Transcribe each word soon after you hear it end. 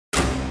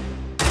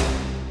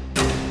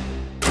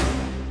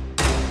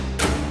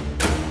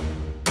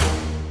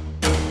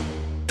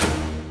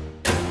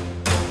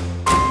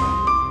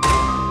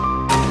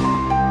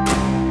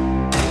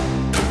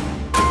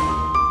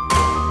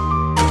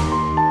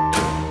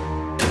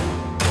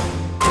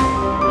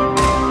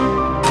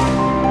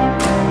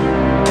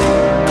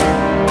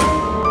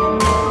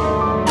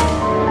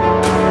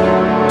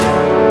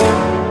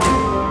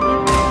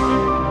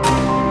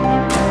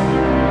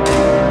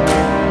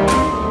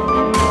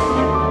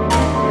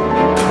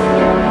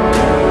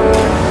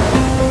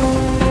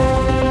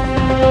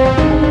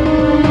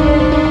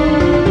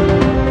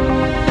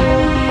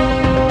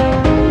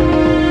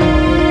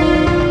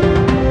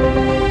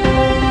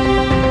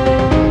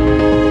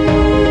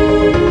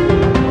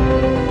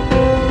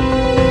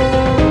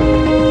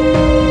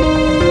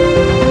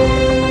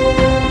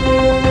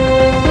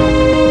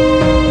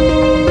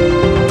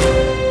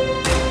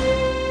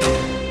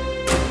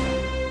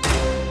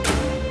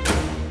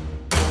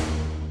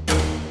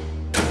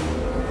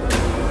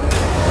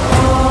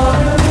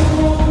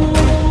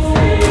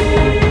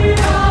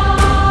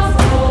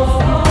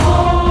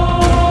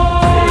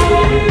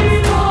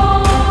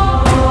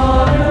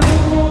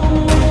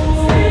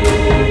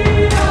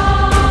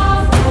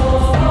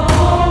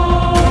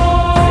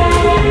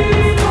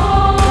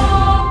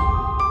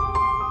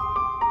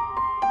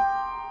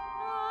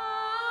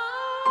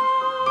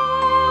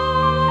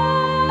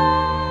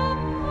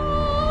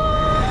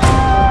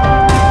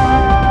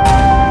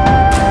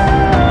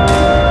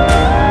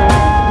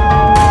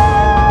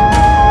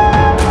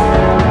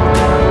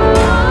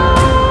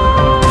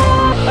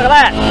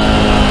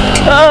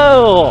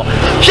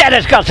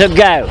It's got some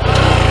go.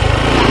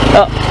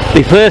 Oh,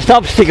 the first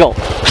obstacle.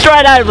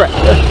 Straight over it.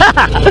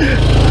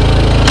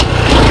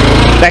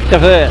 Back to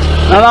first.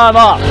 And I'm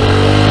off.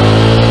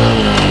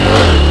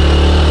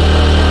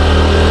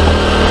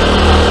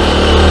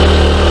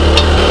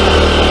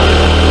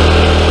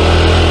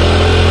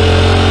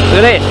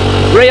 Look at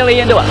this.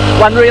 Really into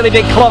it. One really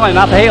big climb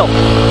up a hill.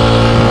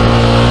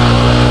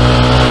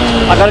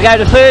 I've got to go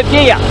to third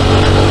gear.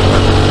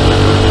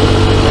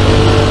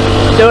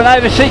 Doing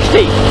over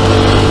 60.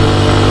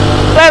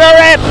 Let her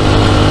rip!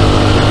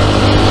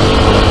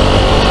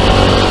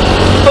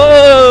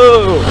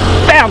 Oh!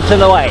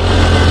 Bouncing away.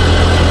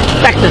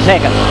 Back to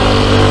second.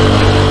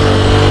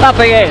 Up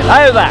again.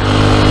 Over.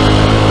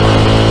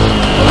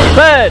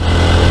 Third.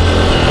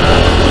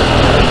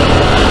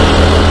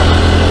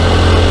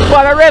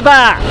 What a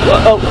ripper!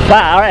 Oh,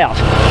 far out.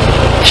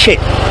 Shit.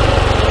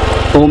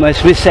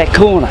 Almost missed that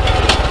corner.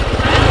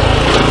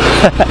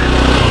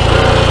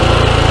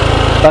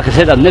 Like I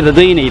said, I've never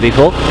been here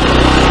before.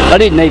 I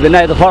didn't even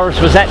know the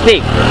forest was that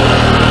big.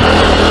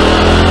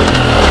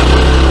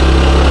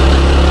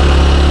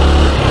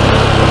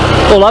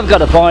 All I've got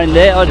to find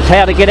out is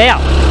how to get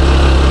out.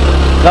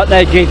 Got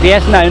no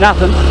GPS, no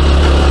nothing.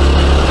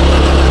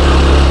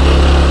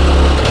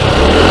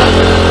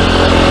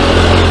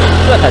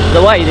 Look at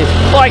the way this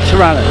bike's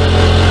running.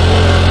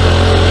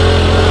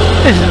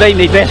 This has been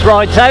my best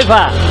ride so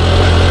far.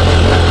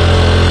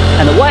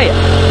 And away it.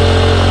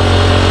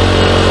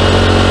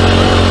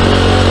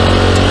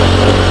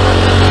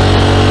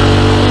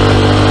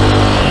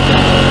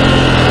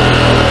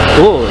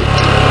 Oh,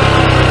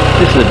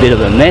 this is a bit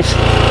of a mess.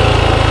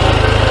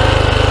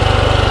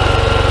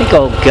 I think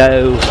I'll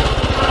go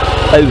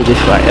over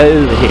this way,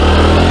 over here.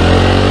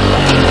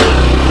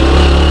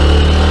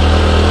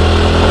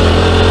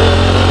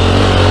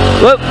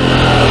 Whoop!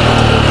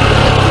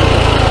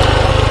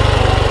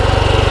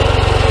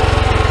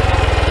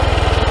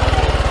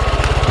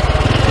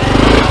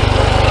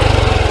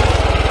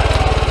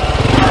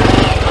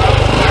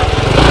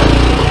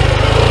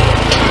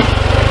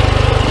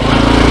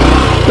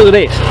 Look at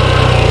this.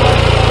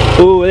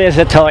 Oh, there's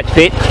a tight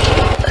fit.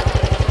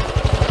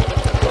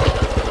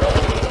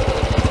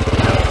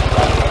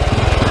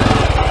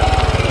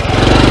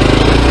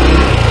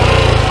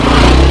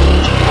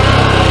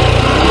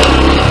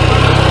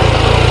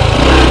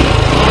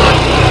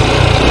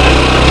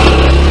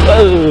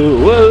 Whoa,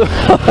 whoa.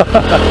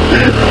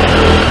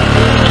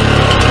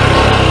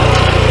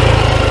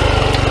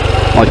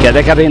 Might get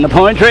back up in the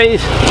pine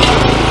trees.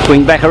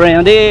 Swing back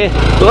around here.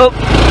 Whoop.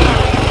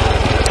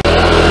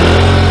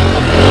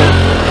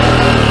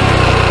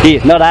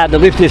 It's not hard to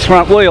lift this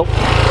front wheel,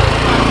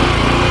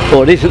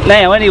 or it isn't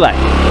now anyway.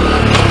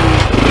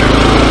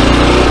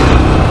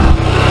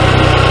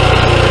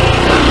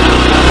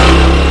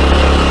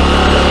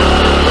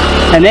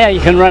 And now you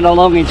can run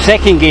along in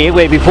second gear,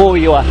 where before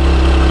you were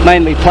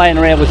mainly playing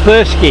around with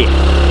first gear.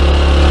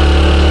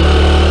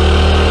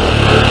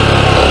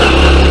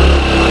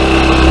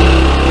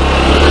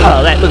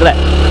 Oh, look at that.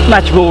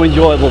 Much more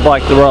enjoyable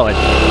bike to ride.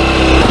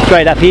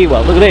 Straight up here,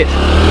 well, look at this.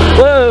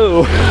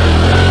 Whoa!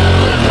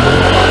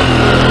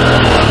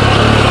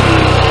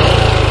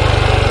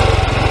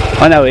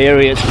 I know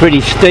area it's pretty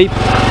steep.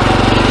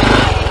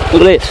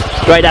 Look at this,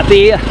 straight up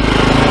here,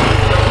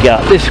 go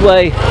up this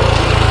way.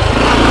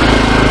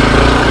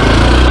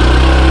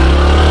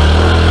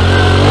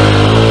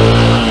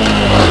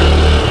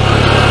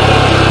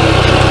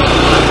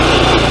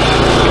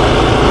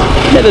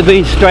 Never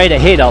been straight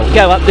ahead, I'll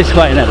go up this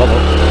way and have a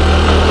look.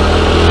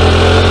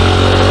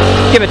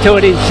 Give it to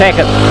it in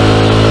seconds.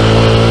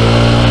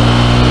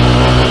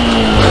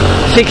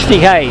 60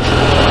 k's.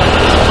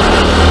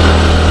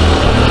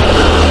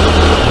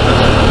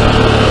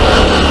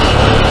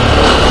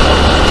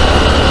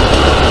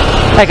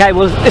 Okay,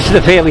 well this is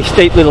a fairly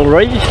steep little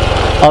ridge.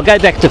 I'll go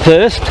back to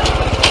first.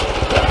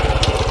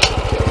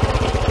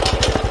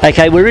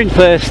 Okay, we're in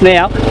first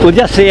now. We'll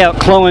just see how it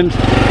climbs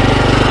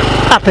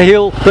up a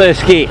hill,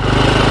 first gear.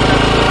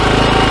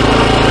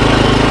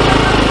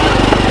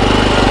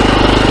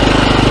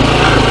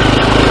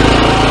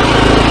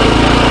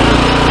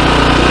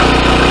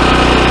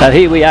 So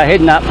here we are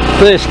heading up,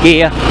 first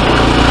gear.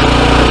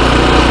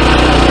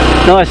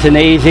 Nice and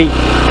easy.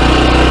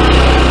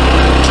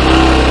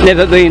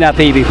 Never been up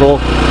here before.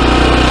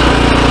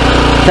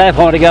 So if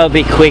I want to go a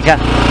bit quicker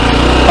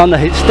on the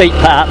steep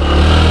part,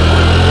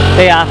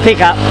 there, pick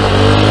up.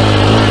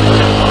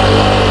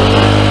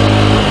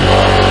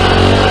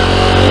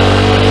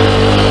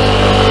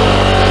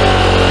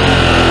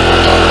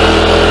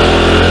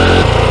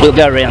 We'll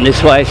go around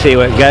this way, see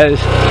where it goes.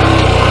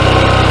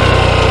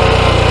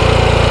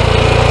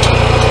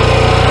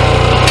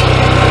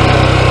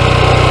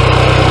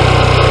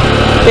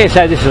 Yeah,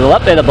 so this is a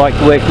lot better bike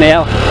to work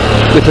now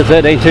with the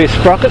 13.2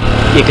 sprocket.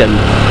 You can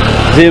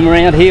zoom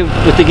around here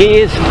with the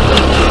gears,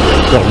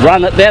 you'll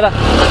run it better.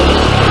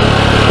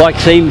 Bike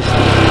seems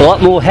a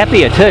lot more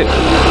happier too.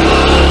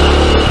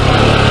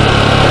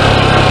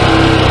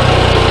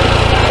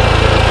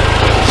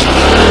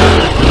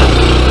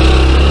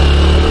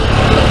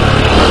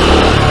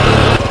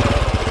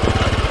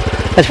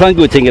 That's one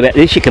good thing about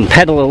this, you can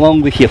paddle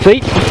along with your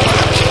feet.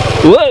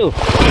 Whoa!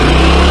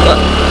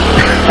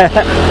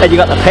 And you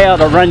got the power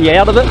to run you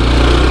out of it.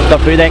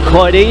 Got through that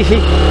quite easy.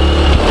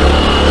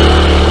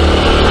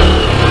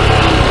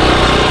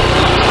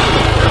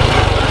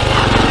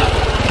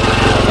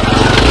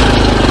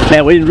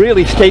 Now in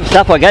really steep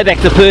stuff, I go back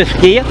to first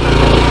gear,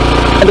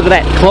 and look at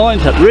that,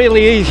 climbs it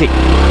really easy.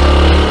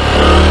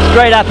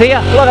 Straight up here,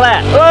 look at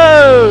that,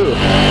 whoa!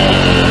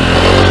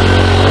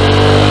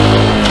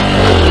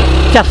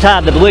 Just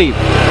hard to believe.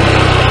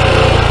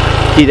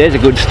 Gee, there's a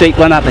good steep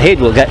one up ahead,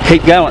 we'll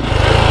keep going.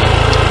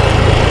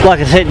 Like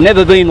I said,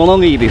 never been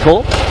along here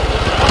before,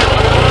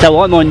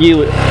 so I'm on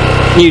new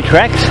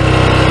tracks.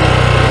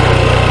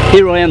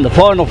 Here I am, the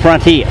final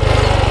frontier.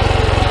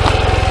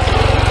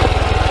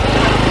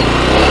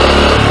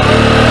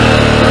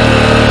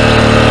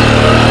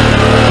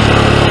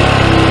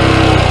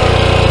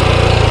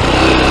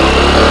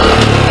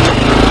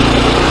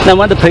 No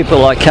wonder people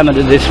like coming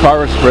to this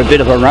forest for a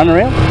bit of a run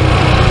around.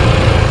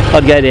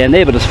 I'd go down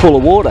there, but it's full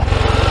of water.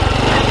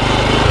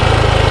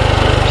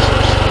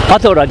 I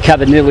thought I'd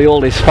covered nearly all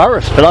this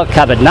forest, but I've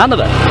covered none of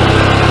it.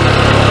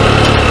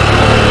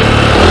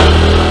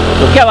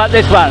 We'll go up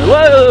this one.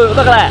 Whoa,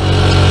 look at that.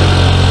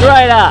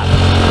 Straight up.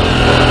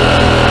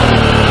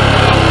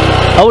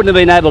 I wouldn't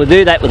have been able to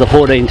do that with a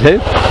 14.2.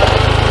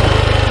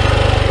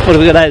 What have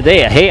we got over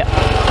there? Here.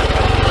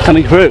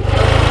 Coming through.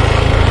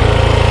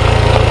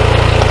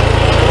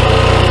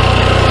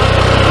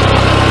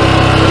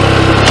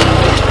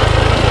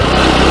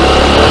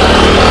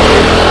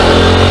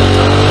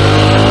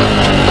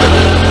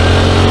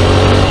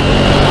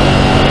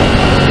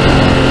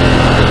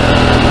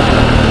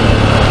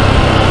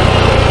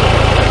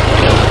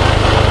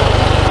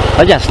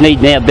 I just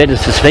need now better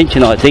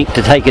suspension, I think,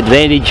 to take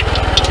advantage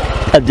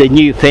of the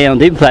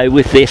newfound info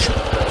with this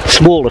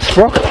smaller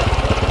sprocket.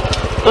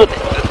 Look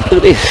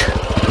at this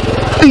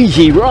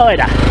easy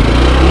rider.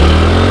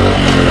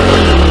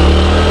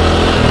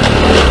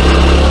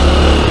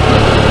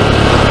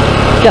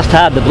 Just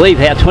hard to believe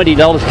how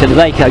 $20 can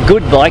make a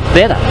good bike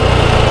better.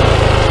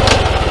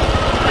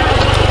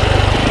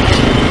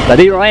 But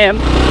here I am,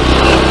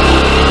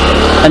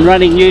 and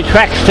running new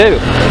tracks too.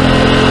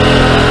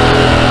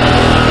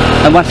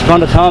 And once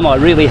upon a time I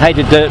really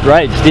hated dirt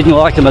roads, didn't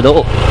like them at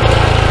all.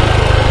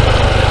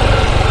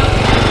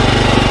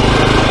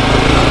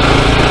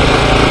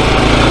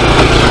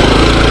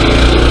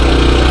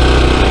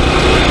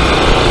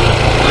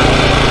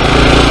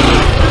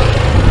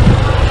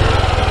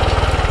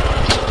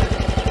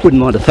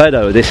 Wouldn't mind a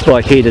photo of this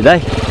bike here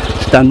today.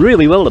 It's done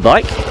really well, the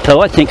bike, so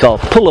I think I'll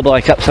pull the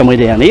bike up somewhere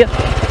down here.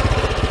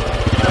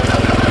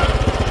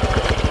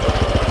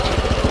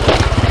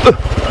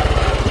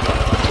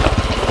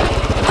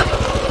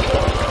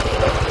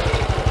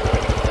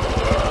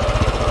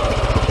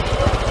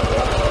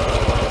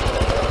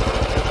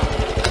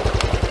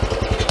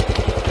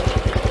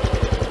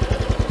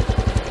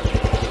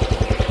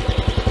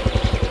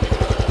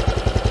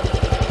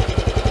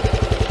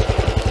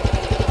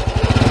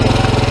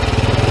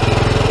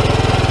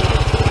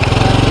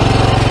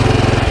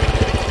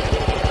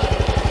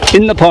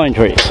 In the pine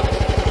trees.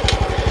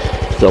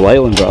 The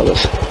Leyland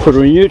brothers. Put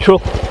her in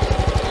neutral.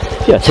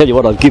 Yeah, I tell you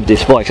what, I'll give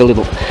this bike a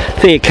little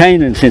fair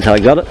caning since I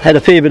got it. Had a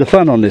fair bit of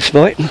fun on this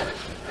bike.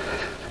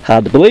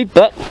 Hard to believe,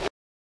 but